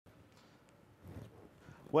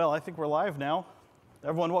Well, I think we're live now.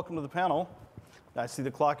 Everyone, welcome to the panel. I see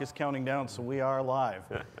the clock is counting down, so we are live.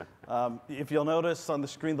 If you'll notice on the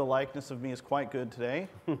screen, the likeness of me is quite good today.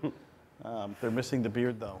 They're missing the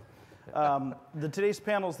beard, though. Today's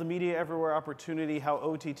panel is the Media Everywhere Opportunity, How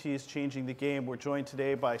OTT is Changing the Game. We're joined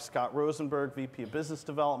today by Scott Rosenberg, VP of Business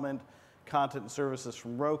Development, Content and Services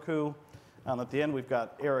from Roku. At the end, we've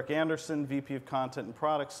got Eric Anderson, VP of Content and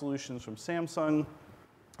Product Solutions from Samsung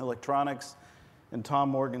Electronics, and Tom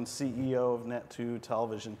Morgan, CEO of NATPE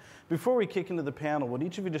Television. Before we kick into the panel, would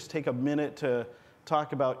each of you just take a minute to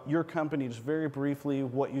talk about your company, just very briefly,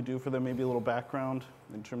 what you do for them, maybe a little background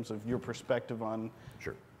in terms of your perspective on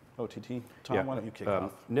OTT? Tom, why don't you kick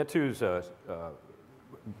off? NATPE's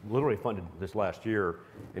literally funded this last year,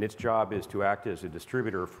 and its job is to act as a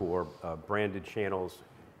distributor for branded channels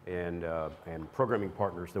and programming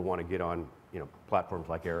partners that want to get on platforms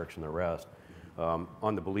like Eric's and the rest,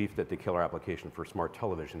 on the belief that the killer application for smart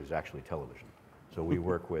television is actually television. So we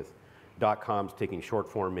work with .coms, taking short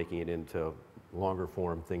form, making it into longer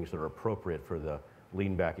form, things that are appropriate for the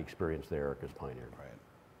lean back experience that Eric has pioneered. Right,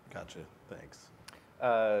 gotcha, thanks.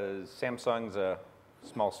 Samsung's a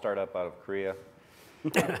small startup out of Korea.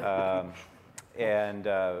 And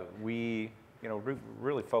we,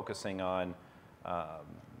 really focusing on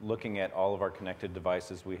looking at all of our connected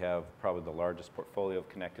devices. We have probably the largest portfolio of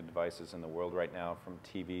connected devices in the world right now, from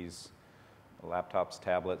TVs, laptops,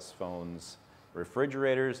 tablets, phones,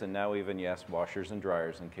 refrigerators, and now even, yes, washers and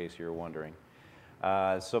dryers, in case you're wondering.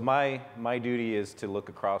 So my duty is to look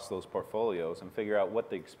across those portfolios and figure out what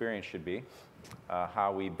the experience should be,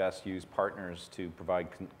 how we best use partners to provide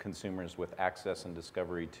consumers with access and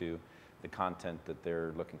discovery to the content that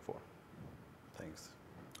they're looking for. Thanks.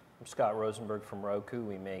 I'm Scott Rosenberg from Roku.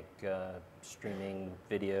 We make streaming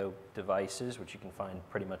video devices, which you can find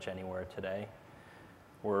pretty much anywhere today.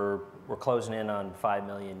 We're closing in on 5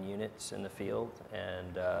 million units in the field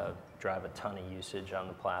and drive a ton of usage on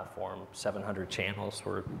the platform. 700 channels.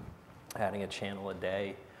 We're adding a channel a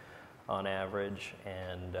day on average.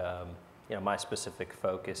 And my specific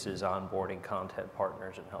focus is onboarding content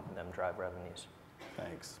partners and helping them drive revenues.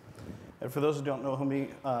 Thanks. And for those who don't know me,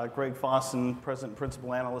 Greg Fossen, President and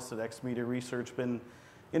Principal Analyst at X Media Research, been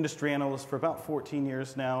industry analyst for about 14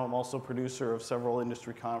 years now. I'm also producer of several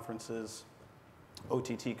industry conferences.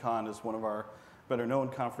 OTT Con is one of our better known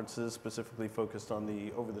conferences, specifically focused on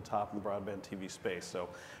the over-the-top and broadband TV space. So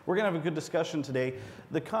we're going to have a good discussion today.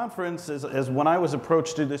 The conference, as when I was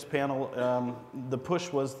approached to this panel, the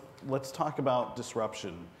push was, let's talk about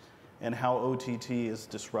disruption and how OTT is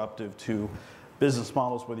disruptive to business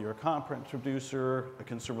models, whether you're a content producer, a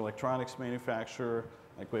consumer electronics manufacturer,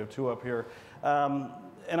 like we have two up here. And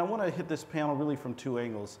I want to hit this panel really from two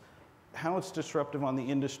angles. How it's disruptive on the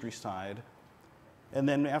industry side, and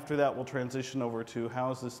then after that we'll transition over to how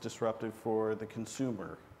is this disruptive for the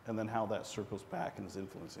consumer, and then how that circles back and is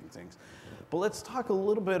influencing things. But let's talk a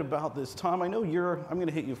little bit about this. Tom, I know I'm going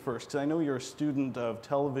to hit you first, because I know you're a student of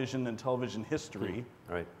television and television history.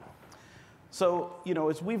 Right. So,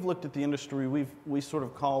 as we've looked at the industry, we sort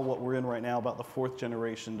of call what we're in right now about the fourth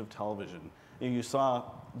generation of television. You saw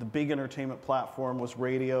the big entertainment platform was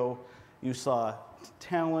radio. You saw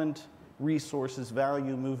talent, resources,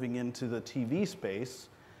 value moving into the TV space.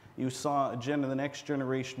 You saw the next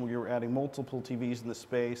generation where you were adding multiple TVs in the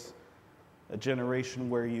space, a generation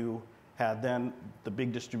where you had then the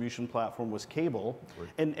big distribution platform was cable.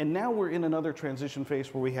 Right. And now we're in another transition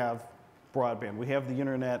phase where we have broadband. We have the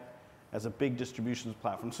internet as a big distribution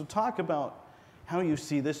platform. So talk about how you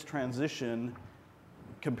see this transition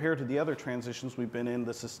compared to the other transitions we've been in,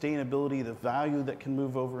 the sustainability, the value that can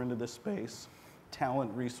move over into this space,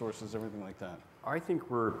 talent, resources, everything like that. I think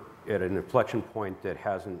we're at an inflection point that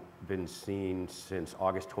hasn't been seen since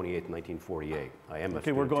August 28th, 1948.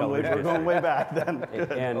 Okay, we're going way back then.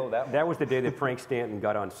 And that was the day that Frank Stanton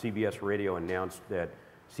got on CBS Radio and announced that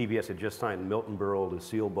CBS had just signed Milton Berle,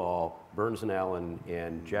 Lucille Ball, Burns and Allen,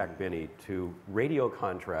 and Jack Benny to radio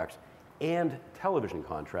contracts and television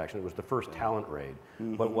contracts, and it was the first talent raid.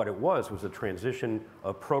 Mm-hmm. But what it was a transition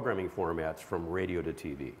of programming formats from radio to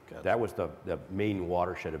TV. Gotcha. That was the main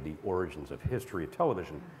watershed of the origins of history of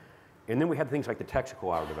television. And then we had things like the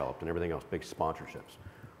Texaco Hour developed and everything else, big sponsorships.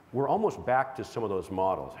 We're almost back to some of those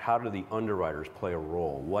models. How do the underwriters play a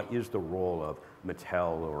role? What is the role of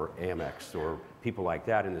Mattel or Amex or people like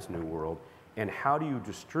that in this new world? And how do you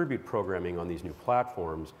distribute programming on these new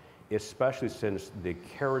platforms, especially since the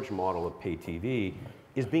carriage model of pay TV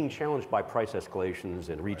is being challenged by price escalations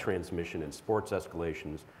and retransmission and sports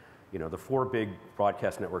escalations. The four big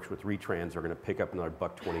broadcast networks with retrans are going to pick up another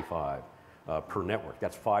 $1.25 per network.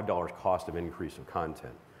 That's $5 cost of increase of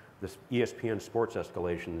content. this ESPN sports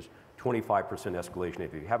escalations, 25% escalation.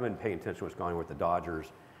 If you haven't been paying attention to what's going on with the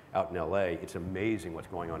Dodgers out in LA, it's amazing what's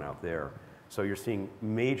going on out there. So you're seeing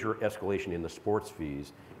major escalation in the sports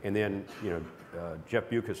fees. And then, Jeff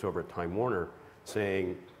Bewkes over at Time Warner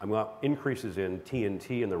saying, I want increases in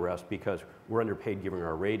TNT and the rest because we're underpaid given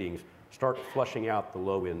our ratings, start flushing out the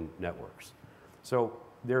low-end networks. So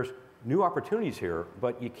there's new opportunities here,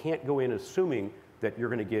 but you can't go in assuming that you're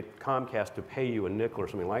going to get Comcast to pay you a nickel or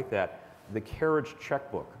something like that. The carriage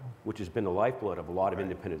checkbook, which has been the lifeblood of a lot of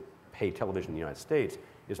independent pay television in the United States,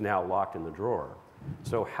 is now locked in the drawer.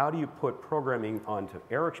 So how do you put programming onto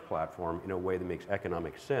Eric's platform in a way that makes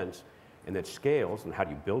economic sense and that scales, and how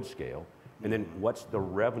do you build scale? And then what's the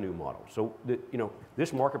revenue model? So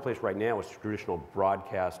this marketplace right now is traditional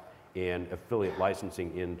broadcast and affiliate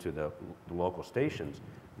licensing into the local stations.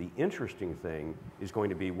 The interesting thing is going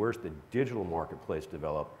to be where's the digital marketplace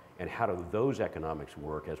develop and how do those economics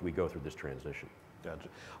work as we go through this transition? Gotcha.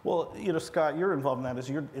 Well, Scott, you're involved in that. As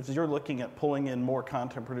you're looking at pulling in more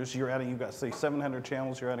content producers, you've got, say, 700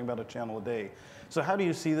 channels, you're adding about a channel a day. So how do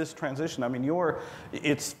you see this transition? I mean,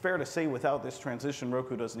 it's fair to say without this transition,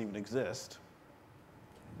 Roku doesn't even exist.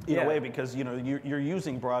 In a way, because you're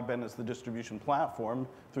using broadband as the distribution platform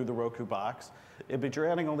through the Roku box, but you're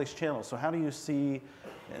adding all these channels. So how do you see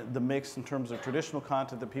the mix in terms of traditional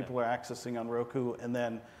content that people are accessing on Roku, and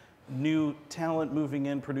then new talent moving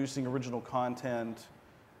in, producing original content,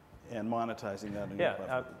 and monetizing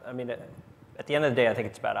that? I mean, at the end of the day, I think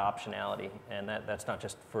it's about optionality, and that's not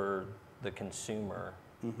just for the consumer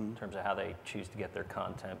in terms of how they choose to get their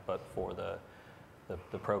content, but for the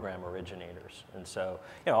program originators. And so,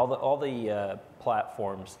 all the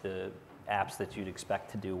platforms, the apps that you'd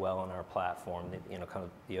expect to do well on our platform, kind of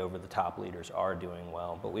the over-the-top leaders are doing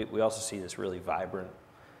well. But we also see this really vibrant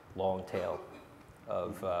long tail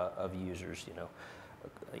of users.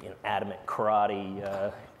 Adamant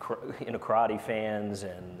karate, karate fans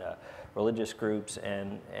and religious groups,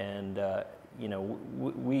 and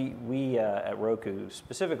we at Roku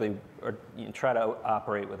specifically try to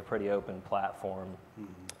operate with a pretty open platform,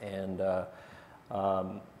 and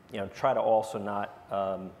try to also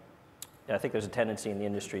not. I think there's a tendency in the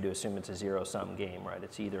industry to assume it's a zero-sum game, right?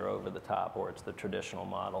 It's either over the top or it's the traditional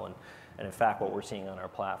model, and in fact, what we're seeing on our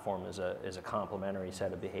platform is a complementary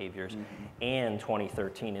set of behaviors. And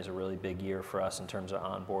 2013 is a really big year for us in terms of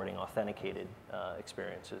onboarding authenticated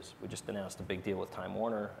experiences. We just announced a big deal with Time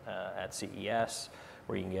Warner at CES,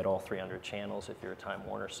 where you can get all 300 channels if you're a Time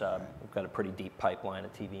Warner sub. We've got a pretty deep pipeline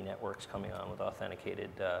of TV networks coming on with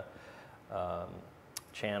authenticated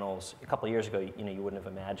channels. A couple of years ago, you wouldn't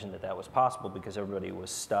have imagined that was possible because everybody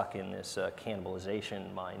was stuck in this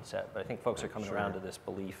cannibalization mindset. But I think folks are coming around to this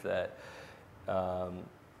belief that,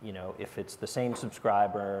 if it's the same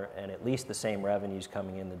subscriber and at least the same revenues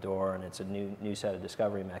coming in the door, and it's a new set of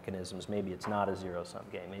discovery mechanisms, maybe it's not a zero-sum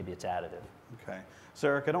game. Maybe it's additive. Okay. So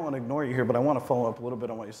Eric, I don't want to ignore you here, but I want to follow up a little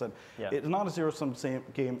bit on what you said. Yeah. It's not a zero-sum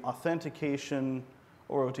game. Authentication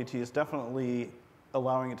or OTT is definitely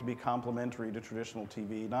allowing it to be complementary to traditional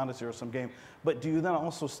TV, not a zero-sum game. But do you then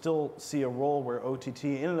also still see a role where OTT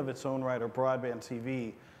in and of its own right, or broadband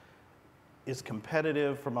TV, is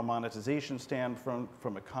competitive from a monetization standpoint,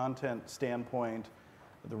 from a content standpoint,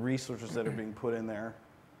 the resources that are being put in there?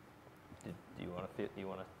 Do you want to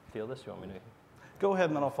feel this? You want me to? Go ahead,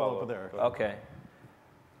 and then I'll follow up with Eric. Okay.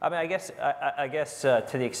 I mean, I guess to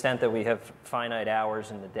the extent that we have finite hours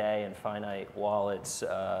in the day and finite wallets,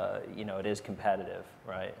 it is competitive,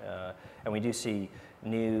 right? And we do see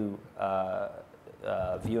new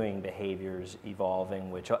viewing behaviors evolving,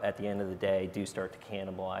 which at the end of the day do start to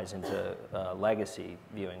cannibalize into legacy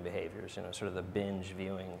viewing behaviors. Sort of the binge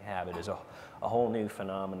viewing habit is a whole new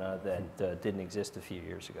phenomena that didn't exist a few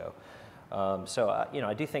years ago. So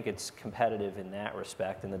I do think it's competitive in that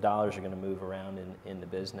respect, and the dollars are going to move around in the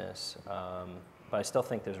business. But I still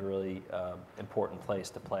think there's a really important place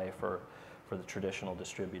to play for the traditional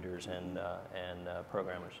distributors and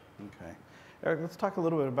programmers. Okay. Eric, let's talk a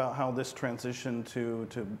little bit about how this transition to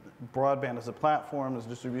broadband as a platform, as a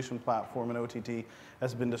distribution platform, and OTT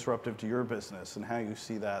has been disruptive to your business, and how you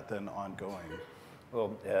see that then ongoing.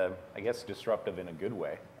 Well, I guess disruptive in a good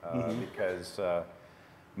way, because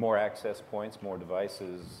more access points, more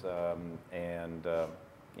devices, and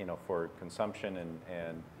for consumption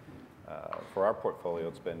and for our portfolio,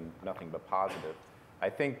 it's been nothing but positive. I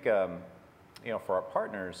think for our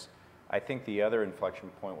partners, I think the other inflection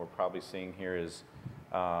point we're probably seeing here is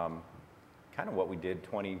kind of what we did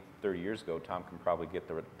 20, 30 years ago. Tom can probably get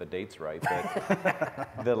the dates right,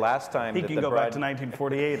 but the last time he can go back to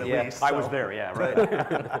 1948 at least. So. I was there, yeah,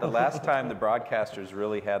 right. The last time the broadcasters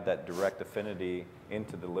really had that direct affinity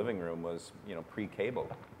into the living room was, pre-cable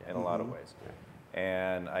in a lot of ways.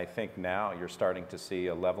 And I think now you're starting to see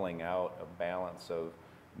a leveling out, a balance of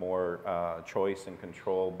more choice and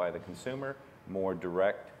control by the consumer, more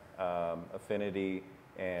direct affinity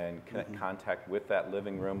and contact with that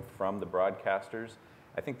living room from the broadcasters.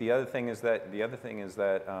 I think the other thing is that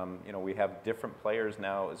we have different players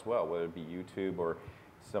now as well, whether it be YouTube or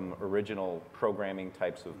some original programming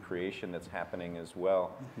types of creation that's happening as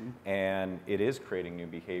well, and it is creating new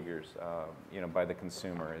behaviors, by the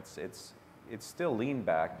consumer. It's still lean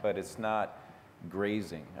back, but it's not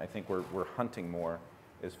grazing. I think we're hunting more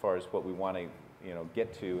as far as what we want to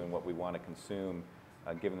get to and what we want to consume,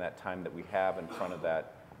 given that time that we have in front of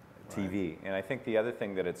that TV. And I think the other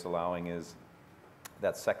thing that it's allowing is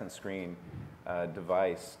that second screen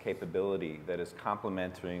device capability that is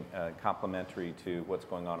complementary to what's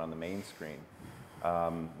going on the main screen.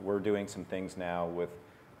 We're doing some things now with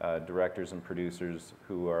directors and producers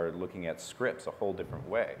who are looking at scripts a whole different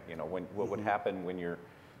way. What would happen when you're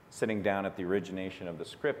sitting down at the origination of the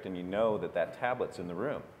script and that tablet's in the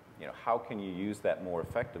room? How can you use that more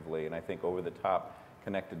effectively? And I think over-the-top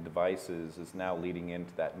connected devices is now leading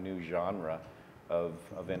into that new genre of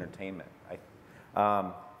entertainment.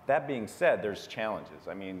 That being said, there's challenges.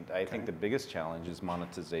 I think the biggest challenge is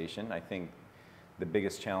monetization. I think the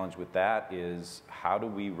biggest challenge with that is how do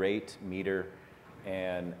we rate, meter,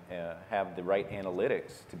 and have the right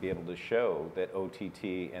analytics to be able to show that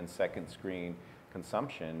OTT and second screen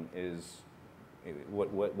consumption is,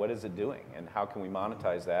 what is it doing, and how can we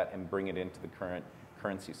monetize that and bring it into the current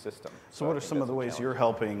currency system. So what are some of the ways you're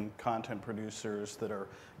helping content producers that are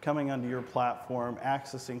coming onto your platform,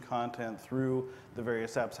 accessing content through the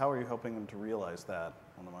various apps? How are you helping them to realize that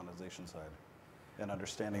on the monetization side and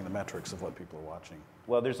understanding the metrics of what people are watching?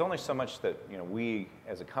 Well, there's only so much that we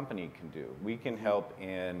as a company can do. We can help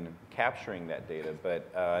in capturing that data,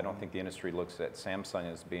 but I don't think the industry looks at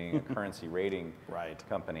Samsung as being a currency rating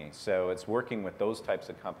company. So it's working with those types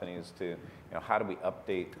of companies to, how do we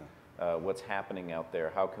update what's happening out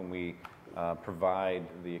there? How can we provide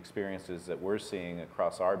the experiences that we're seeing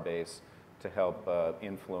across our base to help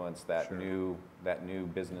influence that new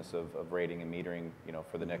business of rating and metering,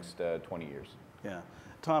 for the next 20 years? Yeah.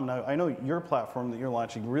 Tom, now I know your platform that you're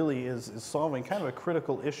launching really is solving kind of a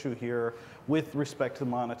critical issue here with respect to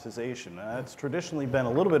monetization. It's traditionally been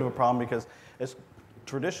a little bit of a problem because as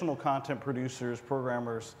traditional content producers,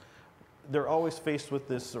 programmers, they're always faced with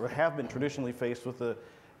this, or have been traditionally faced with the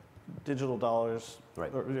digital dollars,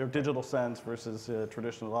 or digital cents versus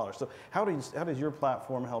traditional dollars. So how does your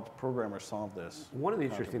platform help programmers solve this? One of the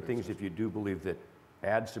interesting things, if you do believe that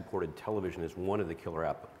ad-supported television is one of the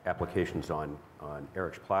killer applications on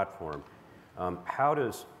Eric's platform, how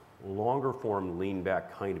does longer form, lean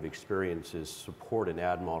back kind of experiences support an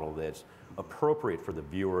ad model that's appropriate for the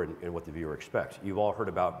viewer and what the viewer expects? You've all heard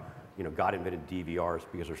about, God invented DVRs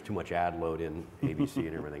because there's too much ad load in ABC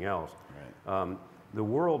and everything else. The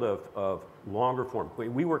world of longer form,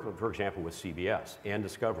 we work, for example, with CBS and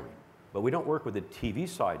Discovery, but we don't work with the TV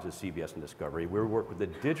sides of CBS and Discovery. We work with the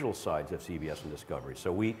digital sides of CBS and Discovery.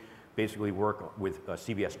 So we basically work with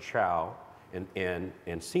CBS Chow and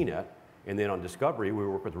CNET, and then on Discovery, we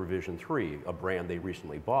work with Revision 3, a brand they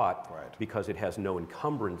recently bought, because it has no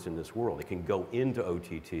encumbrance in this world. It can go into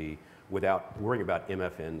OTT without worrying about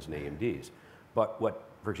MFNs and AMDs. But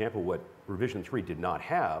for example, what Revision 3 did not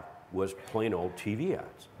have was plain old TV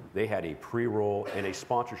ads. They had a pre-roll and a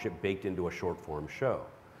sponsorship baked into a short form show.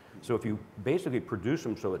 So if you basically produce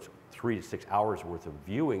them so it's 3 to 6 hours worth of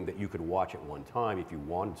viewing that you could watch at one time if you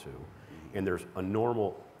wanted to, and there's a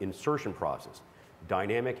normal insertion process.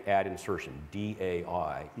 Dynamic ad insertion,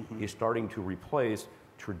 DAI, is starting to replace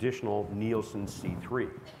traditional Nielsen C3.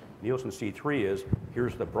 Nielsen C3 is,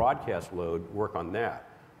 here's the broadcast load, work on that.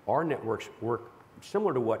 Our networks work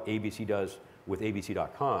similar to what ABC does with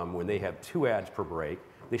ABC.com when they have 2 ads per break.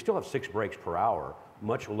 They still have 6 breaks per hour,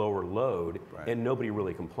 much lower load, and nobody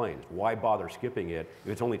really complains. Why bother skipping it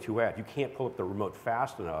if it's only 2 ads? You can't pull up the remote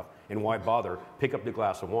fast enough, and why bother? Pick up the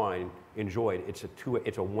glass of wine, enjoy it.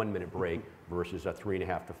 It's a 1 minute break versus a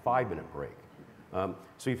 3.5 to 5 minute break.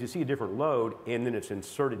 So if you see a different load, and then it's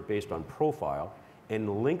inserted based on profile, and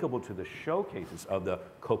linkable to the showcases of the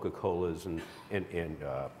Coca-Colas and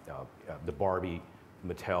the Barbie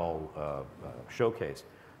Mattel showcase.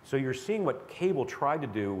 So you're seeing what cable tried to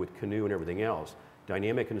do with Canoe and everything else,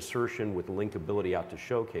 dynamic insertion with linkability out to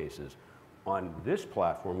showcases. On this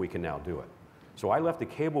platform, we can now do it. So I left the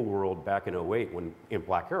cable world back in '08 when, in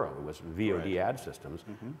Black Arrow, it was VOD ad systems,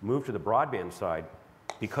 moved to the broadband side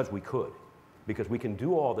because we could. Because we can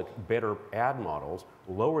do all the better ad models,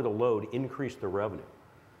 lower the load, increase the revenue,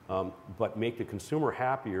 but make the consumer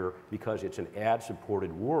happier because it's an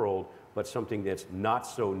ad-supported world, but something that's not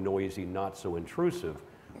so noisy, not so intrusive.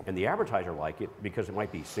 And the advertiser like it because it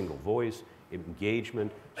might be single voice,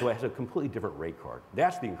 engagement, so it has a completely different rate card.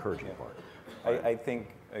 That's the encouraging part. I think,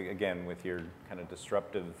 again, with your kind of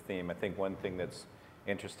disruptive theme, I think one thing that's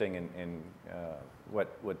interesting in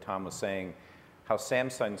what Tom was saying, how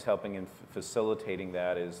Samsung's helping in facilitating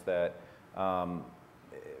that is that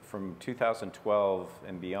from 2012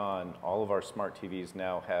 and beyond, all of our smart TVs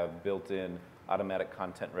now have built-in automatic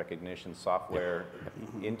content recognition software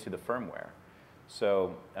into the firmware.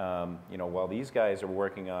 So, you know, while these guys are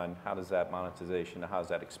working on how does that monetization, how does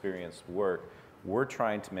that experience work, we're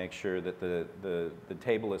trying to make sure that the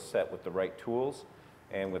table is set with the right tools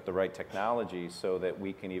and with the right technology so that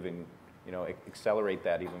we can even, you know, accelerate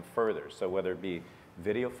that even further. So whether it be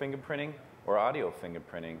video fingerprinting or audio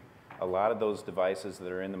fingerprinting, a lot of those devices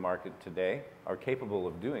that are in the market today are capable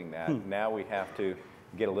of doing that. Now we have to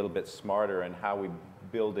get a little bit smarter in how we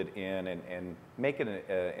build it in and make it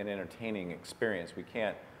an entertaining experience. We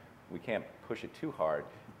can't push it too hard,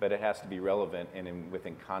 but it has to be relevant and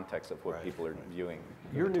within context of what people are viewing.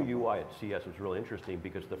 Your new UI at CS was really interesting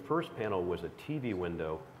because the first panel was a TV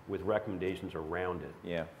window with recommendations around it.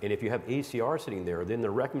 Yeah. And if you have ACR sitting there, then the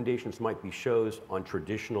recommendations might be shows on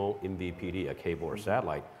traditional MVPD, a cable or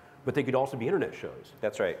satellite, but they could also be internet shows.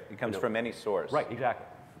 That's right. It comes from any source. Right, exactly.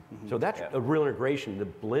 So that's a real integration, the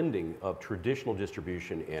blending of traditional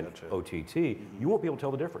distribution and OTT. You won't be able to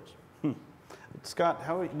tell the difference. Scott,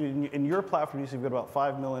 how in your platform, you've got about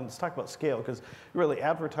 5 million. Let's talk about scale, because really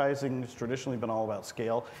advertising has traditionally been all about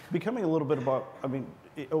scale. Becoming a little bit about, I mean,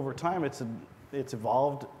 over time it's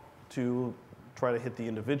evolved to try to hit the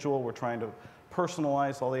individual. We're trying to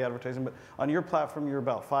personalize all the advertising. But on your platform, you're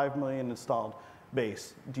about 5 million installed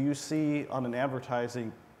base. Do you see on an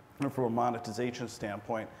advertising, from a monetization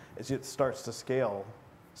standpoint, as it starts to scale,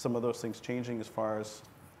 some of those things changing as far as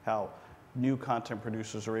how new content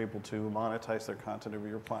producers are able to monetize their content over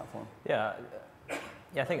your platform? Yeah,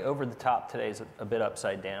 I think over the top today is a bit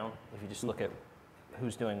upside down. If you just look at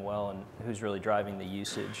who's doing well and who's really driving the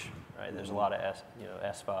usage, right? There's a lot of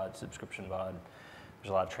SVOD, subscription VOD.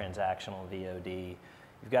 There's a lot of transactional VOD.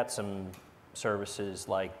 You've got some services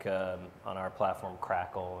like on our platform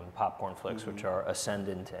Crackle and Popcornflix, which are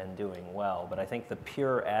ascendant and doing well. But I think the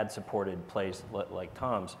pure ad-supported plays like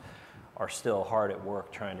Tom's are still hard at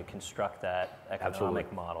work trying to construct that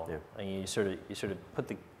economic model. Yeah. And you sort of put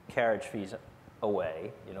the carriage fees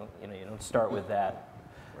away. You don't start with that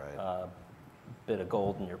bit of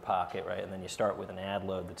gold in your pocket, right? And then you start with an ad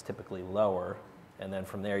load that's typically lower, and then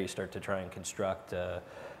from there you start to try and construct a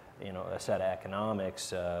set of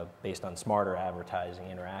economics based on smarter advertising,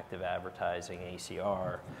 interactive advertising,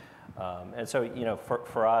 ACR. And so,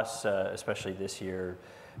 for us, especially this year,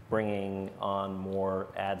 bringing on more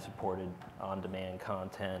ad-supported on-demand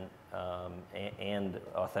content and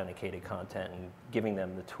authenticated content and giving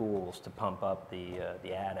them the tools to pump up the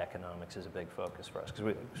ad economics is a big focus for us.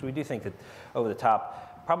 Because we do think that over the top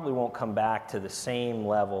probably won't come back to the same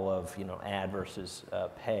level of ad versus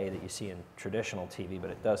pay that you see in traditional TV, but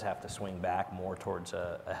it does have to swing back more towards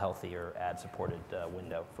a healthier ad-supported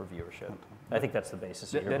window for viewership. I think that's the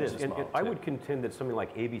basis of your business model. I would contend that something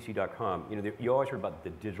like ABC.com, you always heard about the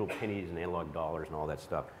digital pennies and analog dollars and all that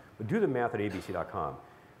stuff, but do the math at ABC.com.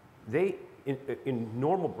 They, in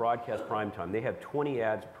normal broadcast prime time, they have 20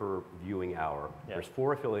 ads per viewing hour. Yeah. There's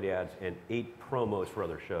 4 affiliate ads and 8 promos for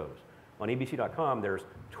other shows. On ABC.com, there's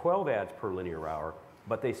 12 ads per linear hour,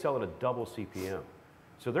 but they sell at a double CPM.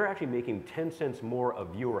 So they're actually making 10 cents more a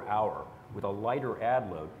viewer hour with a lighter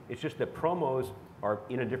ad load. It's just that promos are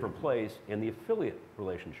in a different place and the affiliate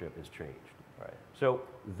relationship has changed. Right. So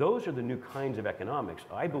those are the new kinds of economics.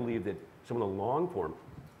 I believe that some of the long form,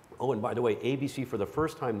 oh, and by the way, ABC for the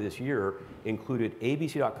first time this year included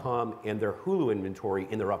ABC.com and their Hulu inventory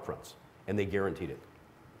in their upfronts, and they guaranteed it.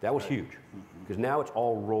 That was huge, because now it's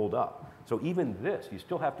all rolled up. So even this, you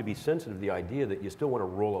still have to be sensitive to the idea that you still want to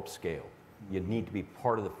roll up scale. You need to be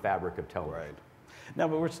part of the fabric of television. Right. Now,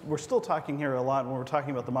 but we're still talking here a lot, when we're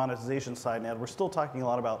talking about the monetization side, Ned, we're still talking a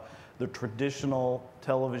lot about the traditional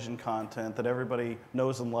television content that everybody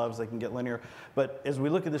knows and loves, they can get linear. But as we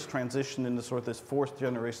look at this transition into sort of this 4th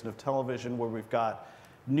generation of television where we've got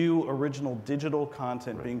new original digital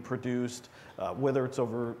content being produced, whether it's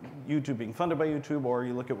over YouTube being funded by YouTube, or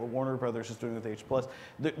you look at what Warner Brothers is doing with H+,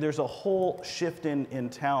 there's a whole shift in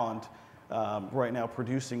talent right now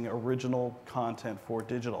producing original content for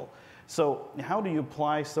digital. So how do you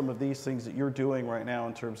apply some of these things that you're doing right now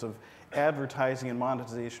in terms of advertising and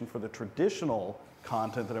monetization for the traditional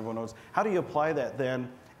content that everyone knows? How do you apply that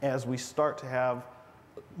then as we start to have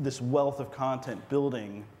this wealth of content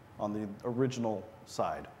building on the original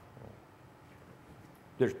side?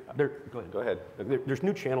 Go ahead. There's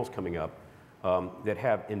new channels coming up that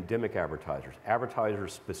have endemic advertisers,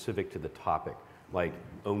 advertisers specific to the topic, like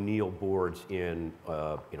O'Neill boards in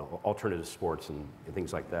alternative sports and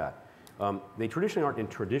things like that. They traditionally aren't in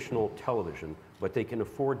traditional television, but they can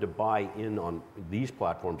afford to buy in on these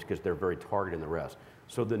platforms because they're very targeted in the rest.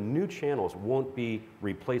 So the new channels won't be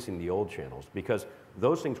replacing the old channels because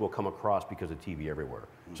those things will come across because of TV everywhere.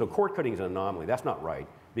 So cord cutting is an anomaly. That's not right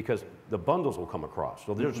because the bundles will come across.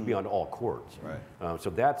 So they'll just be on all cords. Right. So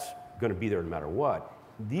that's going to be there no matter what.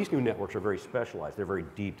 These new networks are very specialized. They're very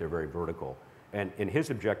deep. They're very vertical. And his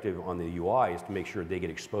objective on the UI is to make sure they get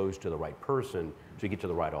exposed to the right person so you get to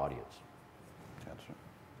the right audience. Gotcha.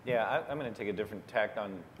 Yeah, I'm going to take a different tact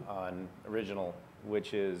on original,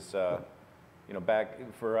 which is, back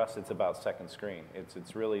for us, it's about second screen.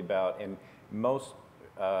 It's really about, and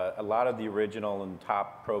a lot of the original and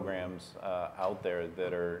top programs out there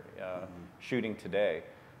that are shooting today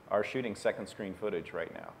are shooting second screen footage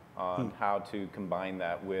right now on how to combine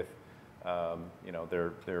that with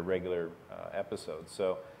their regular episodes.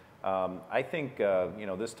 So I think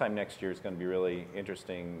this time next year is going to be really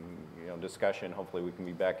interesting discussion. Hopefully we can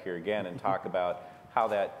be back here again and talk about how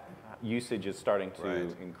that usage is starting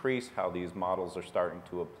to increase, how these models are starting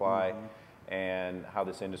to apply, and how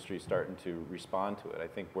this industry is starting to respond to it. I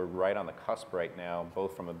think we're right on the cusp right now,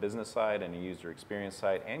 both from a business side and a user experience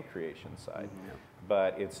side and creation side.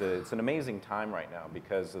 But it's an amazing time right now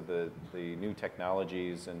because of the new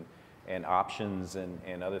technologies and options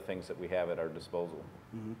and other things that we have at our disposal.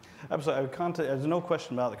 Absolutely. Content, there's no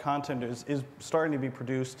question about it. The content is starting to be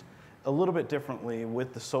produced a little bit differently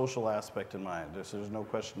with the social aspect in mind. There's no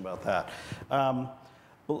question about that.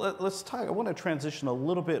 But let's talk. I want to transition a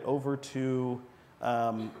little bit over to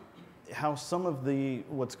how some of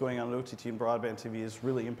what's going on in OTT and broadband TV is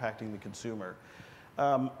really impacting the consumer.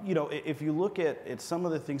 If you look at some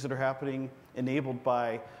of the things that are happening enabled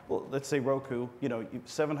by, well, let's say Roku,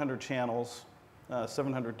 700 channels,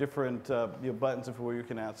 700 different buttons where you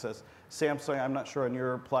can access. Samsung, I'm not sure on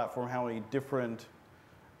your platform how many different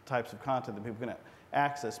types of content that people can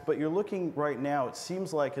access, but you're looking right now, it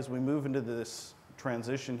seems like as we move into this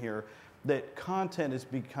transition here, that content is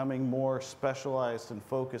becoming more specialized and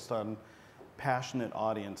focused on passionate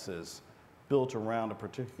audiences built around a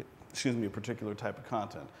particular type of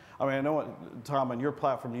content. I mean, I know, Tom, on your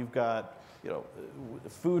platform, you've got,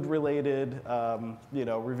 food-related,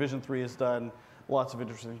 Revision 3 has done lots of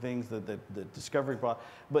interesting things that Discovery brought.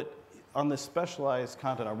 But on this specialized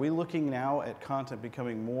content, are we looking now at content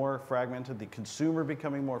becoming more fragmented, the consumer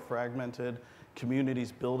becoming more fragmented,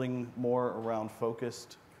 communities building more around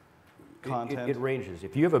focused content? It ranges.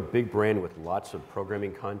 If you have a big brand with lots of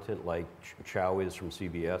programming content like Chow is from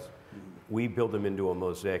CBS, we build them into a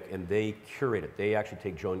mosaic and they curate it. They actually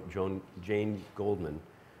take Jane Goldman,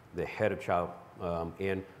 the head of Chow,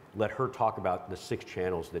 and let her talk about the 6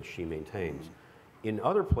 channels that she maintains. In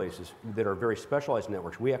other places that are very specialized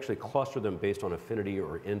networks, we actually cluster them based on affinity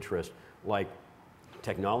or interest. Like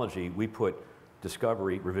technology, we put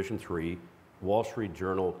Discovery, Revision 3, Wall Street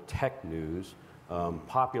Journal, Tech News,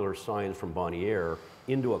 Popular Science from Bonnier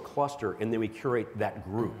into a cluster, and then we curate that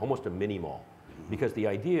group, almost a mini mall. Because the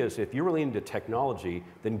idea is if you're really into technology,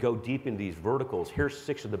 then go deep in these verticals. Here's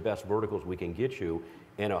 6 of the best verticals we can get you,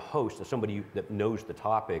 and a host, somebody that knows the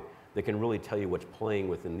topic that can really tell you what's playing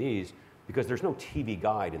within these. Because there's no TV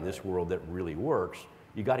guide in this world that really works.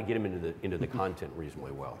 You got to get them into the content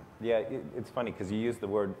reasonably well. Yeah, it's funny because you use the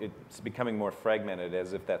word it's becoming more fragmented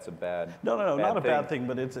as if that's a bad. No, not a bad thing,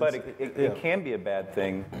 but it can be a bad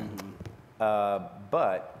thing.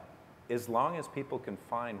 But as long as people can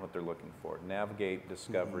find what they're looking for, navigate,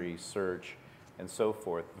 discovery, search, and so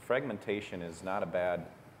forth, the fragmentation is not a bad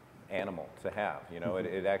animal to have.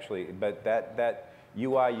 It actually, but that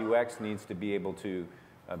UI UX needs to be able to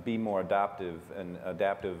be more adaptive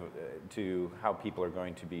to how people are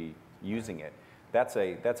going to be using it. That's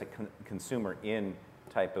a consumer in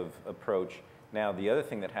type of approach. Now, the other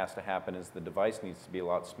thing that has to happen is the device needs to be a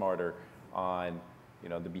lot smarter on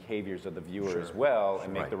the behaviors of the viewer as well,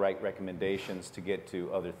 and make the right recommendations to get to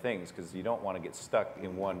other things, because you don't want to get stuck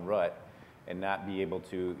in one rut and not be able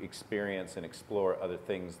to experience and explore other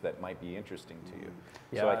things that might be interesting to you.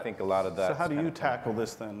 Yeah. So I think a lot of that. So how do you tackle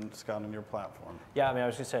this then, Scott, on your platform? Yeah, I mean, I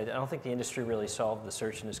was going to say, I don't think the industry really solved the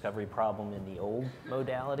search and discovery problem in the old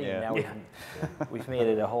modality. Yeah. And now we've made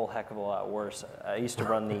it a whole heck of a lot worse. I used to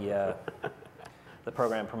run the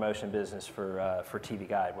program promotion business for TV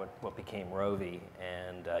Guide, what became Rovi,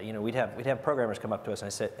 and you know, we'd have programmers come up to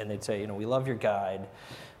us and they'd say, you know, we love your guide,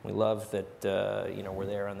 we love that you know,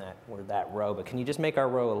 we're that row, but can you just make our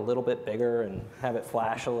row a little bit bigger and have it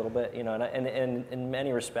flash a little bit, you know? And in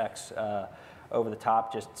many respects, over the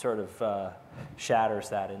top just sort of shatters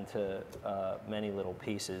that into many little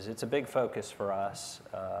pieces. It's a big focus for us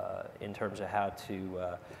in terms of how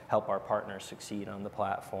to help our partners succeed on the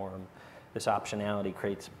platform. This optionality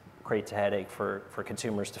creates a headache for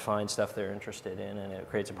consumers to find stuff they're interested in, and it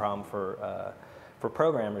creates a problem for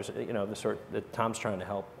programmers, you know, the sort that Tom's trying to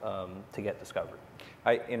help to get discovered.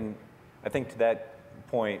 I think to that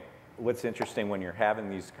point, what's interesting when you're having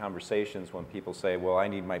these conversations, when people say, well, I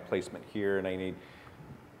need my placement here and I need,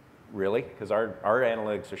 really? Because our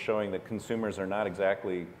analytics are showing that consumers are not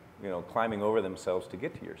exactly, you know, climbing over themselves to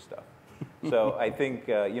get to your stuff. So I think,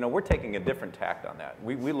 you know, we're taking a different tact on that.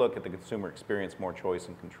 We look at the consumer experience, more choice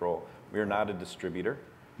and control. We're not a distributor.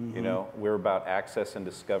 You know, we're about access and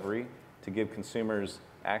discovery to give consumers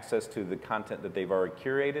access to the content that they've already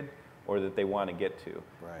curated or that they want to get to.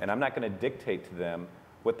 Right. And I'm not going to dictate to them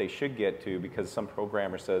what they should get to because some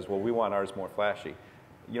programmer says, well, we want ours more flashy.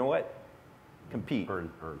 You know what? Compete.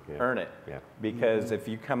 Earn it. Yeah. Because if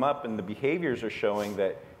you come up and the behaviors are showing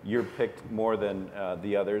that you're picked more than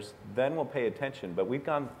the others, then we'll pay attention. But we've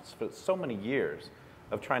gone for so many years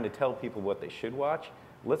of trying to tell people what they should watch.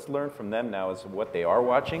 Let's learn from them now as to what they are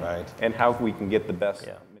watching and how we can get the best.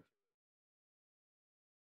 Yeah.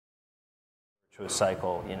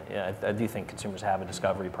 Cycle, you know, I do think consumers have a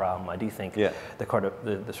discovery problem. I do think the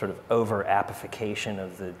sort of over appification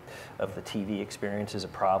of the TV experience is a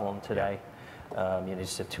problem today. You know, you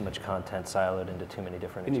just have too much content siloed into too many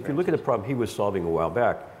different. And if you look at the problem he was solving a while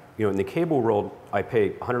back, you know, in the cable world, I pay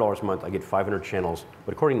 $100 a month, I get 500 channels,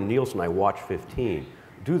 but according to Nielsen, I watch 15.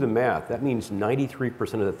 Do the math. That means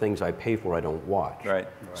 93% of the things I pay for, I don't watch. Right.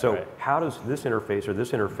 So how does this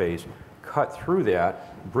interface cut through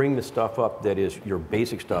that, bring the stuff up that is your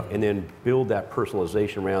basic stuff, and then build that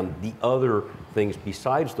personalization around the other things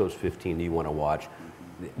besides those 15 that you want to watch?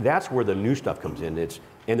 That's where the new stuff comes in.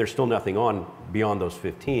 And there's still nothing on beyond those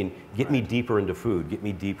 15. Get me deeper into food. Get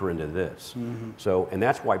me deeper into this. So, and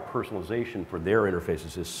that's why personalization for their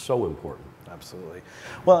interfaces is so important. Absolutely.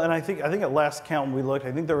 Well, and I think at last count we looked,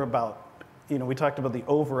 I think there were about, you know, we talked about the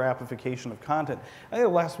over-appification of content. I think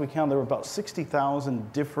at last we counted there were about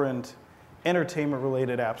 60,000 different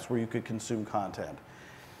entertainment-related apps where you could consume content.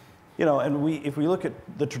 You know, and if we look at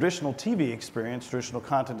the traditional TV experience, traditional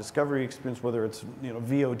content discovery experience, whether it's, you know,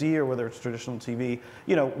 VOD or whether it's traditional TV,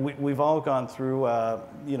 you know, we've all gone through,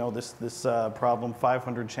 you know, this problem,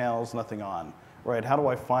 500 channels, nothing on, right? How do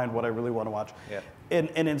I find what I really want to watch? Yeah. And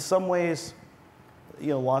in some ways, you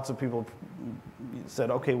know, lots of people said,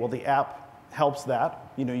 okay, well, the app helps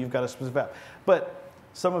that. You know, you've got a specific app. But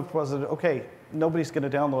some have posited, okay, nobody's going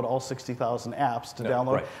to download all 60,000 apps to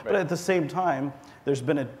download. Right. But at the same time, there's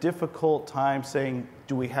been a difficult time saying,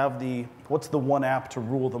 do we have what's the one app to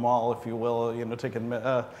rule them all, if you will, you know, taking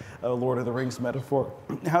a Lord of the Rings metaphor.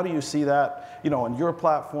 How do you see that, you know, on your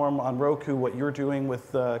platform, on Roku, what you're doing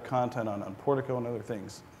with content on Portico and other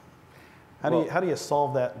things? How do you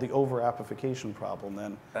solve the over-appification problem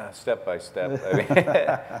then? Step by step. I mean,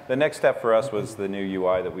 the next step for us was the new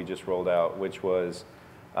UI that we just rolled out, which was,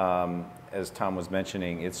 as Tom was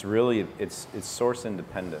mentioning, it's source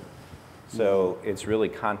independent. So it's really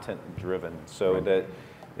content driven. So that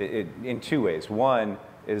in two ways. One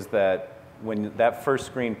is that when that first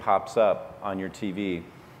screen pops up on your TV,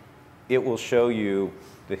 it will show you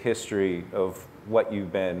the history of what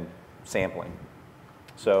you've been sampling.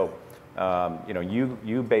 So you know,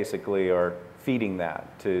 you basically are feeding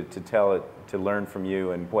that to tell it to learn from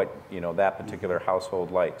you and what, you know, that particular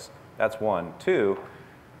household likes. That's one. Two,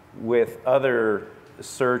 with other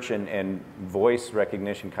search and voice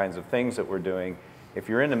recognition kinds of things that we're doing, if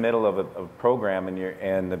you're in the middle of a program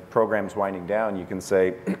and the program's winding down, you can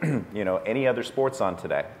say, you know, any other sports on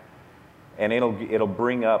today, and it'll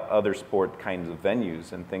bring up other sport kinds of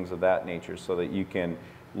venues and things of that nature, so that you can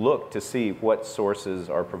look to see what sources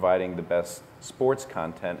are providing the best sports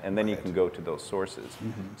content, and then you can go to those sources.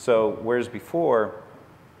 So whereas before,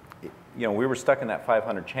 you know, we were stuck in that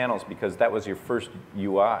 500 channels because that was your first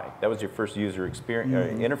UI, that was your first user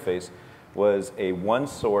experience interface, was a one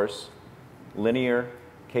source, linear,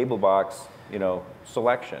 cable box, you know,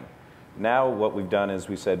 selection. Now what we've done is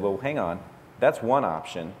we said, well, hang on, that's one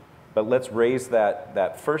option, but let's raise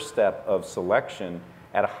that first step of selection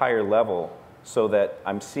at a higher level so that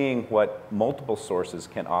I'm seeing what multiple sources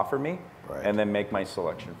can offer me, and then make my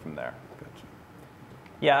selection from there. Gotcha.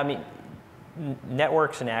 Yeah, I mean,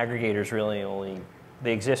 networks and aggregators really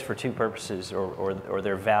they exist for two purposes, or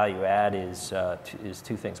their value add is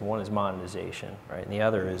two things. One is monetization, right, and the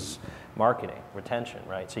other is marketing, retention,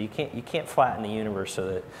 right. So you can't flatten the universe so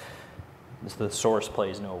that the source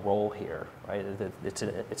plays no role here, right. It's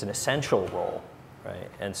an essential role, right.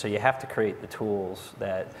 And so you have to create the tools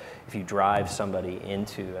that if you drive somebody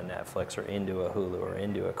into a Netflix or into a Hulu or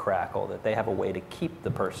into a Crackle, that they have a way to keep the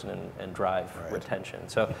person and drive retention.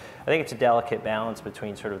 So I think it's a delicate balance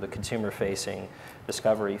between sort of the consumer-facing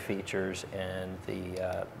discovery features and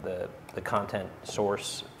the content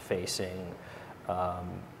source-facing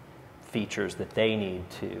features that they need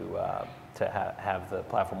to have the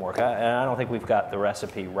platform work. And I don't think we've got the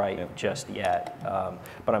recipe right just yet.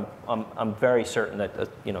 But I'm very certain that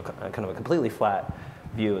kind of a completely flat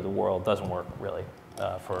view of the world doesn't work really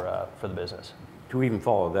for the business. To even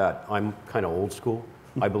follow that, I'm kind of old school.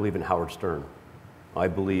 I believe in Howard Stern. I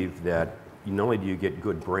believe that not only do you get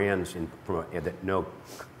good brands that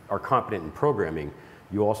are competent in programming,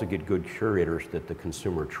 you also get good curators that the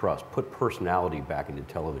consumer trusts. Put personality back into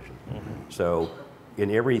television. Mm-hmm. So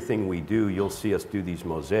in everything we do, you'll see us do these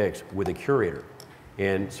mosaics with a curator.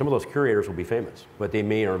 And some of those curators will be famous, but they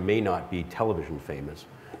may or may not be television famous,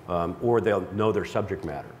 or they'll know their subject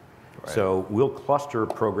matter. Right. So we'll cluster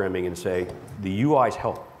programming and say, the UIs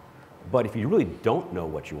help. But if you really don't know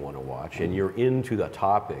what you want to watch and you're into the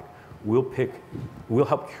topic, we'll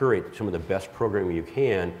help curate some of the best programming you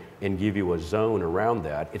can and give you a zone around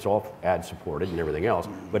that. It's all ad supported and everything else,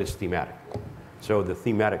 but it's thematic. So the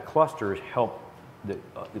thematic clusters help,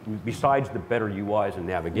 besides the better UIs and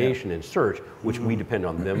navigation and search, which we depend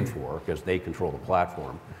on them for because they control the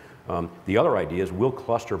platform. The other idea is we'll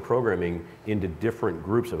cluster programming into different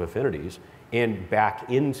groups of affinities and back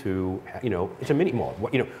into, it's a mini mall.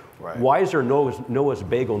 Why is there Noah's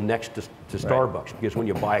Bagel next to Starbucks? Because when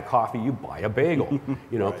you buy a coffee, you buy a bagel.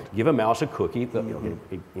 Give a mouse a cookie,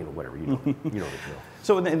 whatever, you know the drill.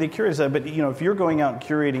 So the curious side, but if you're going out and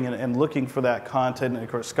curating and looking for that content, and of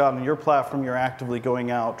course, Scott, on your platform, you're actively going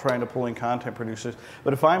out trying to pull in content producers.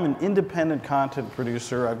 But if I'm an independent content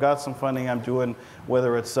producer, I've got some funding I'm doing,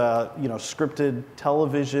 whether it's scripted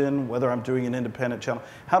television, whether I'm doing an independent channel,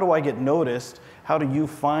 how do I get noticed? How do you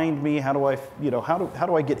find me? How do I, how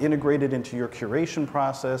do I get integrated into your curation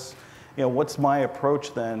process? What's my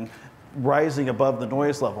approach then, rising above the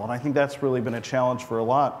noise level? And I think that's really been a challenge for a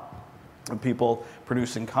lot of people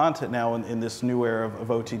producing content now in this new era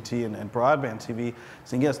of OTT and broadband TV,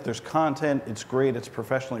 saying, yes, there's content, it's great, it's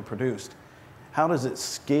professionally produced. How does it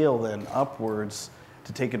scale then upwards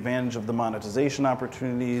to take advantage of the monetization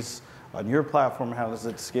opportunities on your platform? How does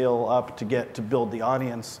it scale up to build the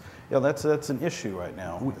audience? That's an issue right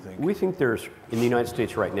now, I think. We think there's, in the United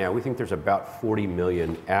States right now, we think there's about 40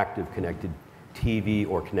 million active connected TV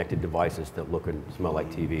or connected devices that look and smell like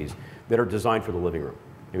TVs that are designed for the living room.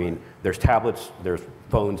 I mean, there's tablets, there's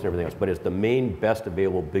phones and everything else, but it's the main best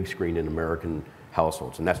available big screen in American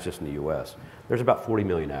households, and that's just in the US. There's about 40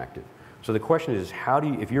 million active. So the question is,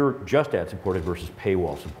 if you're just ad supported versus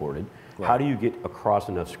paywall supported, how do you get across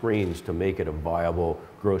enough screens to make it a viable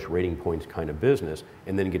gross rating points kind of business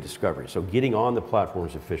and then get discovery? So getting on the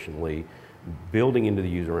platforms efficiently, building into the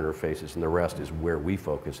user interfaces, and the rest is where we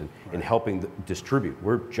focus and helping distribute.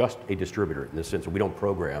 We're just a distributor in the sense that we don't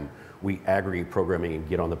program. We aggregate programming and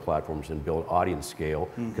get on the platforms and build audience scale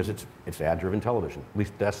because it's ad-driven television. At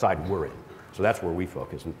least that side we're in. So that's where we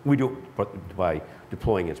focus. And we do it by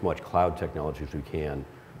deploying as much cloud technology as we can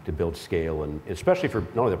to build scale, and especially for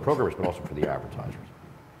not only the programmers, but also for the advertisers.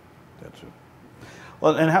 That's it.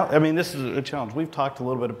 Well, and this is a challenge. We've talked a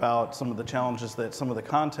little bit about some of the challenges that some of the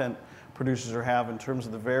content producers have in terms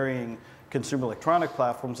of the varying consumer electronic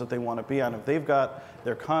platforms that they want to be on. If they've got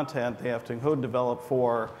their content, they have to encode and develop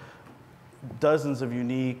for dozens of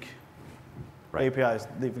unique APIs.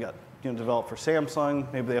 They've got developed for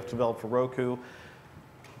Samsung, maybe they have to develop for Roku.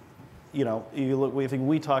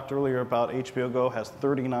 We talked earlier about HBO Go has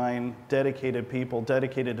 39 dedicated people,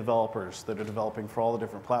 dedicated developers that are developing for all the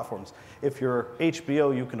different platforms. If you're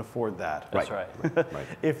HBO, you can afford that. That's right.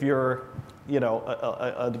 If you're,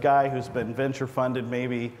 a guy who's been venture funded,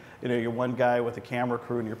 maybe, you're one guy with a camera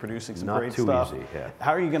crew and you're producing some great stuff. Not too easy, yeah.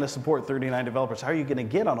 How are you going to support 39 developers? How are you going to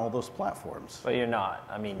get on all those platforms? Well, you're not.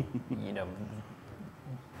 I mean,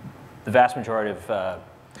 the vast majority of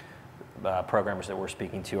programmers that we're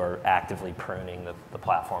speaking to are actively pruning the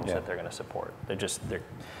platforms that they're going to support.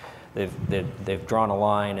 they've drawn a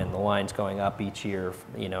line, and the line's going up each year,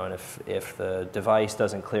 and if the device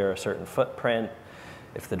doesn't clear a certain footprint,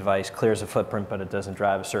 if the device clears a footprint but it doesn't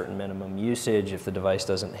drive a certain minimum usage, if the device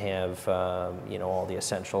doesn't have all the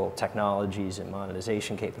essential technologies and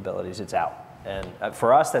monetization capabilities, it's out. And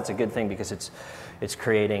for us, that's a good thing because it's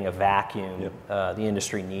creating a vacuum. Yep. The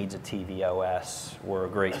industry needs a TV OS. We're a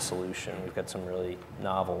great solution. We've got some really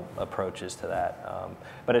novel approaches to that.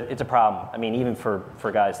 But it's a problem. I mean, even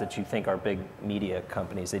for guys that you think are big media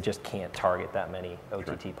companies, they just can't target that many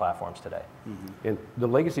OTT platforms today. Mm-hmm. And the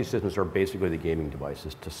legacy systems are basically the gaming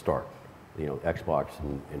devices to start. Xbox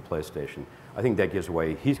and PlayStation. I think that gives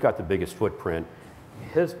away. He's got the biggest footprint.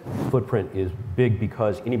 His footprint is big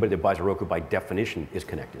because anybody that buys a Roku by definition is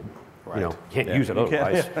connected. Right. Can't use it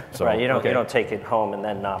otherwise. So, right, you don't take it home and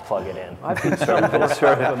then not plug it in. I've seen some, but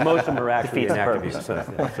most of them are actually inactive.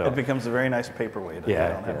 So. It becomes a very nice paperweight if you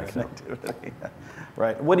don't have any connectivity.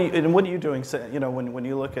 Right. What are you doing? When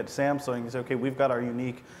you look at Samsung, you say, okay, we've got our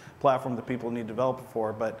unique platform that people need to develop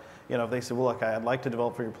for, but if they say, well, look, I'd like to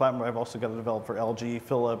develop for your platform, but I've also got to develop for LG,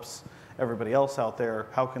 Philips, everybody else out there.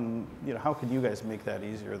 How can you guys make that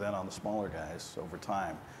easier then on the smaller guys over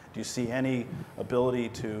time? Do you see any ability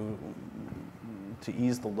to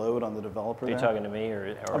ease the load on the developer? Are you talking to me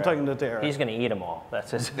or I'm talking to Derek. He's going to eat them all.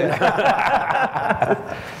 That's his. There's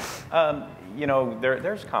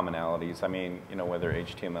commonalities. I mean, whether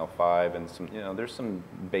HTML5 and some, there's some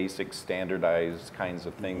basic standardized kinds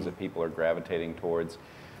of things that people are gravitating towards.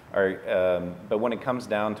 But when it comes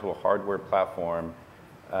down to a hardware platform,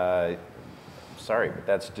 sorry, but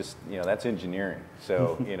that's just, that's engineering.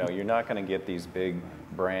 So, you're not going to get these big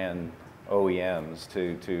brand OEMs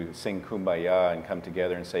to sing Kumbaya and come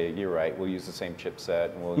together and say, you're right, we'll use the same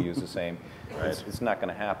chipset and we'll use the same. It's not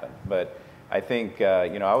going to happen. But I think,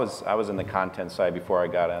 I was in the content side before I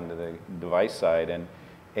got onto the device side,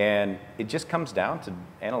 and it just comes down to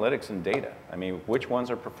analytics and data. I mean, which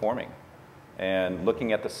ones are performing? And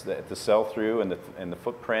looking at the sell-through and the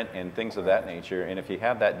footprint and things of that nature. And if you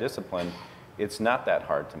have that discipline, it's not that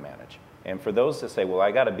hard to manage. And for those that say, well,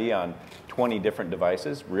 I got to be on 20 different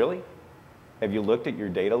devices, really? Have you looked at your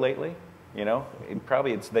data lately?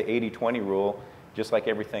 Probably it's the 80-20 rule, just like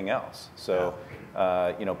everything else. So,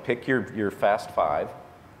 pick your fast five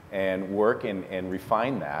and work and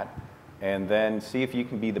refine that, and then see if you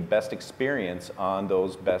can be the best experience on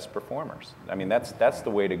those best performers. I mean, that's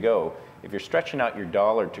the way to go. If you're stretching out your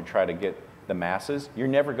dollar to try to get the masses, you're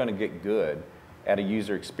never going to get good at a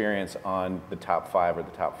user experience on the top 5 or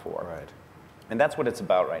the top 4. Right. And that's what it's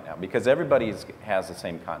about right now, because everybody has the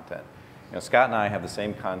same content. Scott and I have the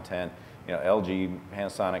same content, LG,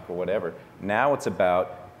 Panasonic, or whatever. Now it's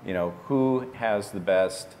about, who has the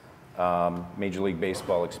best Major League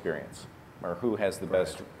Baseball experience, or who has the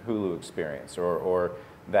best Hulu experience, or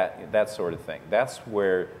that sort of thing. That's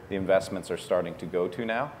where the investments are starting to go to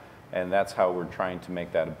now, and that's how we're trying to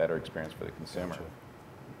make that a better experience for the consumer. Gotcha.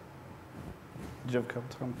 Did you have a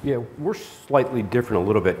couple, Tom? Yeah, we're slightly different a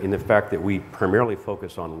little bit in the fact that we primarily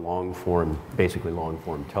focus on basically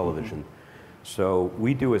long-form television. Mm-hmm. So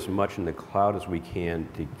we do as much in the cloud as we can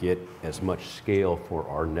to get as much scale for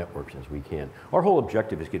our networks as we can. Our whole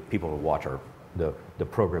objective is to get people to watch the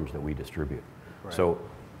programs that we distribute. Right. So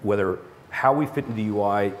how we fit into the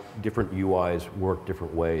UI, different UIs work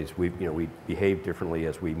different ways. We behave differently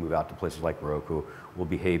as we move out to places like Roku. We'll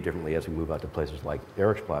behave differently as we move out to places like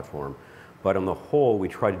Eric's platform. But on the whole, we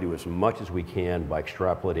try to do as much as we can by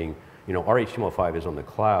extrapolating. Our HTML5 is on the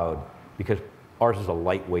cloud because ours is a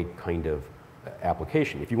lightweight kind of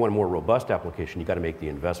application. If you want a more robust application, you got to make the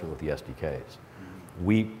investment with the SDKs. Mm-hmm.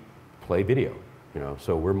 We play video,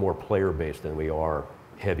 so we're more player-based than we are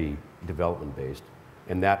heavy development-based,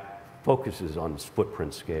 and that focuses on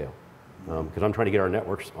footprint scale. Because I'm trying to get our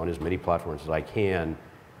networks on as many platforms as I can.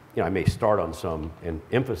 I may start on some and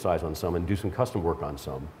emphasize on some and do some custom work on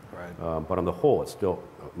some. Right. But on the whole, it's still,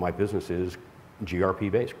 my business is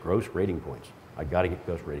GRP-based, gross rating points. I got to get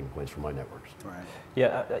gross rating points for my networks. Right.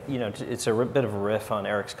 Yeah, it's a bit of a riff on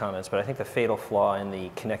Eric's comments, but I think the fatal flaw in the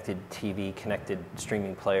connected TV, connected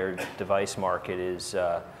streaming player device market is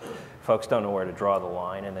folks don't know where to draw the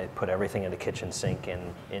line, and they put everything in the kitchen sink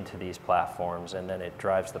into these platforms, and then it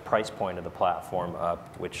drives the price point of the platform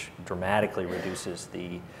up, which dramatically reduces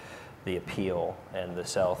the appeal and the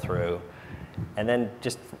sell-through, and then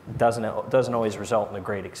just doesn't always result in a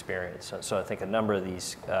great experience. So I think a number of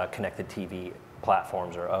these connected TV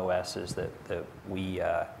platforms or OSs that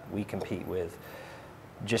we compete with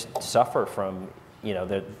just suffer from,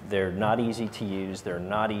 they're not easy to use, they're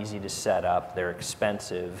not easy to set up, they're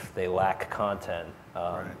expensive, they lack content.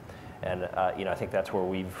 Right. And I think that's where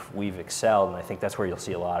we've excelled, and I think that's where you'll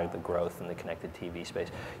see a lot of the growth in the connected TV space.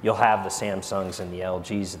 You'll have the Samsungs and the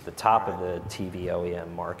LGs at the top of the TV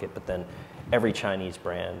OEM market, but then every Chinese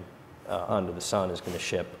brand under the sun is going to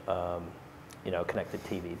ship, connected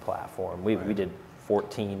TV platform. We did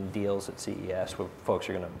 14 deals at CES where folks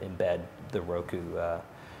are going to embed the Roku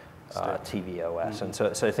TV OS. And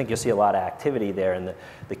so I think you'll see a lot of activity there, and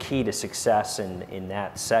the key to success in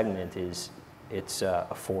that segment is it's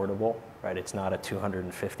affordable, right? It's not a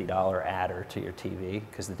 $250 adder to your TV,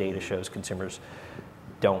 because the data shows consumers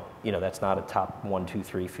don't, that's not a top 1, 2,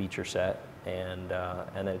 3 feature set, and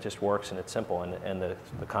it just works and it's simple, and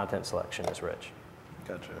the content selection is rich.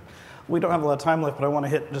 Gotcha. We don't have a lot of time left, but I want to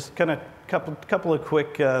hit just kind of couple of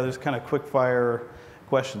quick, there's kind of quick fire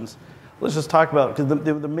questions. Let's just talk about, because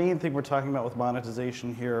the main thing we're talking about with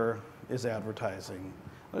monetization here is advertising.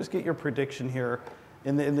 Let's get your prediction here.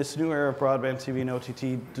 In this new era of broadband TV and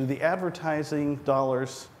OTT, do the advertising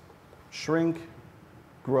dollars shrink,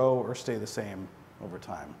 grow, or stay the same over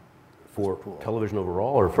time? For television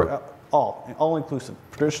overall, or for all inclusive,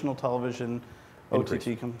 traditional television, Increase.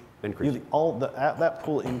 OTT, Increase. That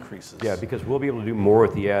pool increases. Yeah, because we'll be able to do more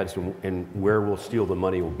with the ads, and where we'll steal the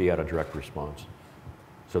money will be out of direct response.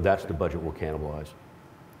 So that's the budget we'll cannibalize.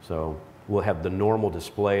 So we'll have the normal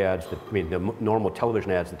display ads, the normal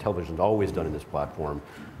television ads that television's always done in this platform,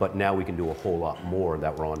 but now we can do a whole lot more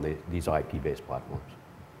that we're on these IP-based platforms.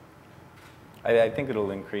 I think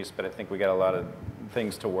it'll increase, but I think we got a lot of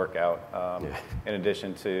things to work out. In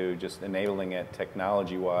addition to just enabling it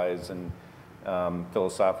technology-wise and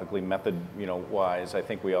philosophically, method-wise, I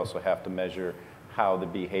think we also have to measure how the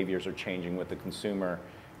behaviors are changing with the consumer,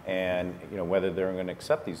 and whether they're going to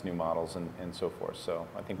accept these new models and so forth. So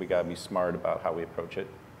I think we got to be smart about how we approach it.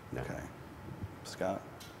 Okay, Scott.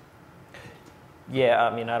 Yeah,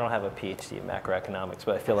 I don't have a PhD in macroeconomics,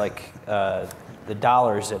 but I feel like the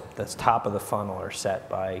dollars at the top of the funnel are set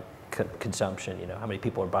by consumption. How many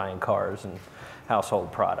people are buying cars and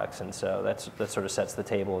household products, and so that sort of sets the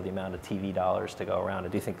table of the amount of TV dollars to go around. I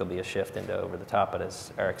do think there'll be a shift into over the top, but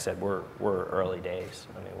as Eric said, we're early days.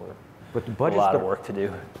 But the budgets a lot of work to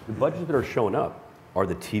do. The budgets that are showing up are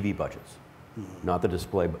the TV budgets, not the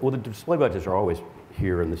display. Well, the display budgets are always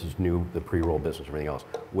here, and this is new, the pre-roll business and everything else.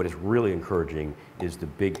 What is really encouraging is the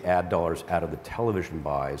big ad dollars out of the television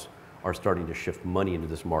buys are starting to shift money into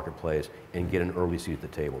this marketplace and get an early seat at the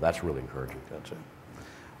table. That's really encouraging. Gotcha.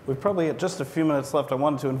 We've probably got just a few minutes left. I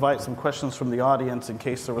wanted to invite some questions from the audience in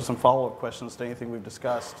case there were some follow-up questions to anything we've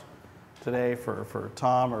discussed today for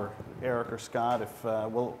Tom or Eric or Scott. If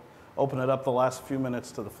we'll open it up the last few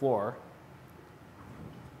minutes to the floor.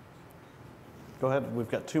 Go ahead. We've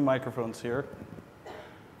got 2 microphones here.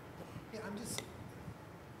 Yeah,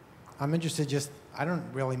 I'm interested. I don't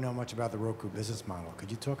really know much about the Roku business model.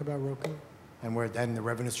 Could you talk about Roku and the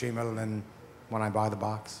revenue stream other than when I buy the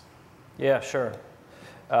box? Yeah, sure.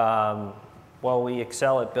 Well, we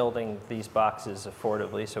excel at building these boxes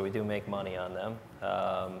affordably, so we do make money on them.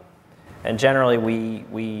 And generally,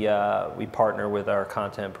 we partner with our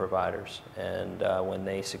content providers, and when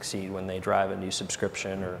they succeed, when they drive a new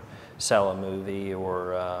subscription or sell a movie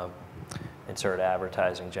or insert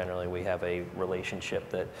advertising, generally we have a relationship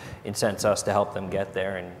that incents us to help them get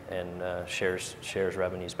there and shares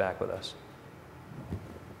revenues back with us.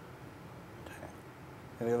 Okay.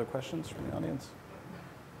 Any other questions from the audience?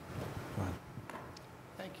 Go ahead.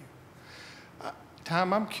 Thank you.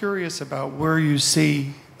 Tom, I'm curious about where you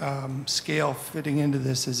see scale fitting into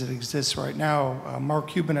this as it exists right now. Mark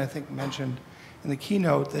Cuban, I think, mentioned in the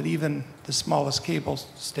keynote that even the smallest cable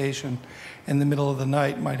station in the middle of the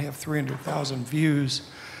night might have 300,000 views,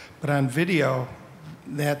 but on video,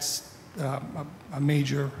 that's a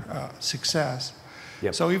major success.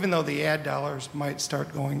 Yep. So even though the ad dollars might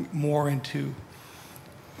start going more into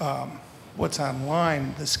what's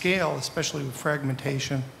online, the scale, especially with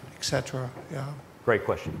fragmentation, et cetera. Yeah. Great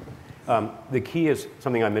question. The key is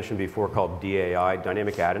something I mentioned before called DAI,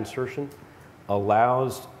 dynamic ad insertion,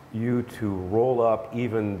 allows you to roll up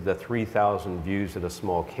even the 3,000 views at a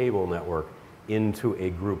small cable network into a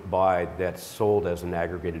group buy that's sold as an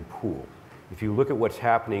aggregated pool. If you look at what's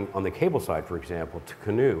happening on the cable side, for example, to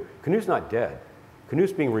Canoe, Canoe's not dead.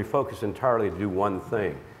 Canoe's being refocused entirely to do one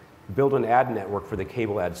thing, build an ad network for the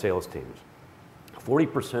cable ad sales teams.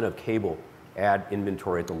 40% of cable ad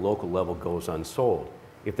inventory at the local level goes unsold.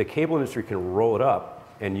 If the cable industry can roll it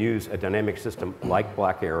up and use a dynamic system like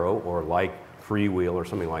Black Arrow or like Freewheel or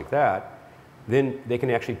something like that, then they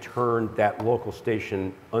can actually turn that local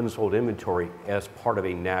station unsold inventory as part of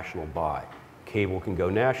a national buy. Cable can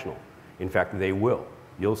go national. In fact, they will.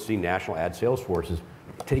 You'll see national ad sales forces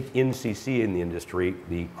take NCC in the industry,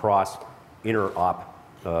 the cross interop,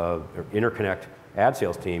 interconnect ad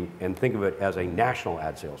sales team, and think of it as a national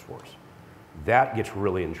ad sales force. That gets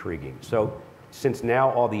really intriguing. So since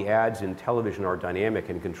now all the ads in television are dynamic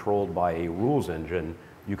and controlled by a rules engine,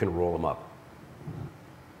 you can roll them up.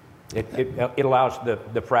 It allows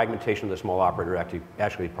the fragmentation of the small operator to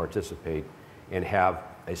actually participate and have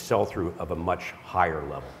a sell-through of a much higher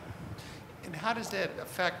level. And how does that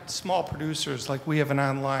affect small producers? Like we have an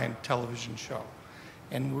online television show,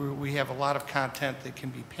 and we have a lot of content that can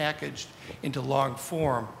be packaged into long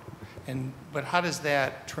form. But how does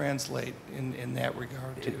that translate in that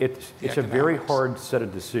regard to It's a very hard set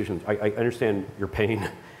of decisions. I understand your pain.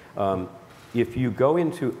 If you go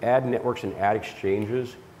into ad networks and ad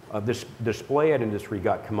exchanges, this display ad industry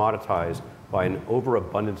got commoditized by an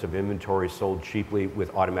overabundance of inventory sold cheaply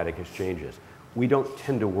with automatic exchanges. We don't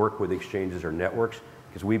tend to work with exchanges or networks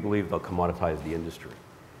because we believe they'll commoditize the industry.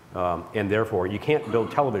 And therefore, you can't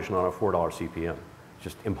build television on a $4 CPM. It's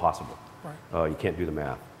just impossible. Right. You can't do the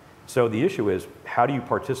math. So the issue is, how do you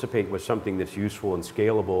participate with something that's useful and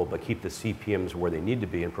scalable, but keep the CPMs where they need to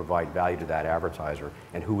be and provide value to that advertiser,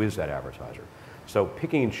 and who is that advertiser? So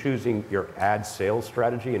picking and choosing your ad sales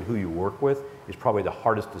strategy and who you work with is probably the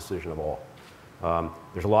hardest decision of all.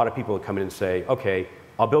 There's a lot of people that come in and say, okay,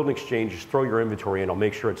 I'll build an exchange, just throw your inventory in, I'll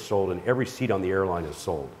make sure it's sold, and every seat on the airline is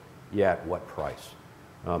sold. Yeah, at what price?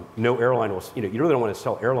 No airline will, you really don't want to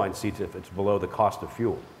sell airline seats if it's below the cost of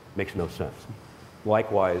fuel. Makes no sense.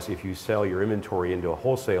 Likewise, if you sell your inventory into a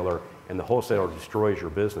wholesaler and the wholesaler destroys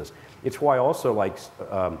your business. It's why also, like,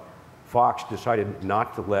 Fox decided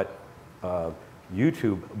not to let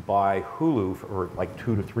YouTube buy Hulu for like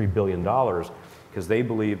 $2 to $3 billion because they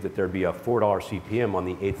believed that there'd be a $4 CPM on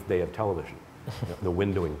the 8th day of television, the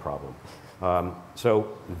windowing problem.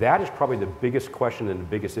 So that is probably the biggest question and the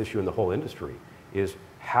biggest issue in the whole industry is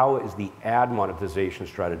how is the ad monetization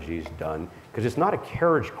strategies done? Because it's not a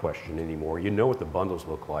carriage question anymore. You know what the bundles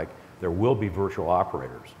look like. There will be virtual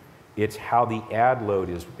operators. It's how the ad load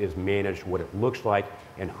is managed, what it looks like,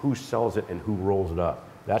 and who sells it and who rolls it up.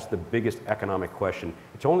 That's the biggest economic question.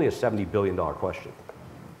 It's only a $70 billion question.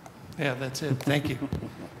 Yeah, that's it. Thank you.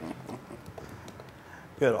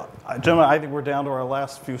 Good. Gentlemen, I think we're down to our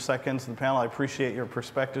last few seconds of the panel. I appreciate your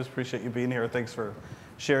perspectives, appreciate you being here. Thanks for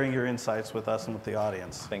sharing your insights with us and with the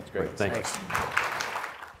audience. Thanks, Greg. Thanks.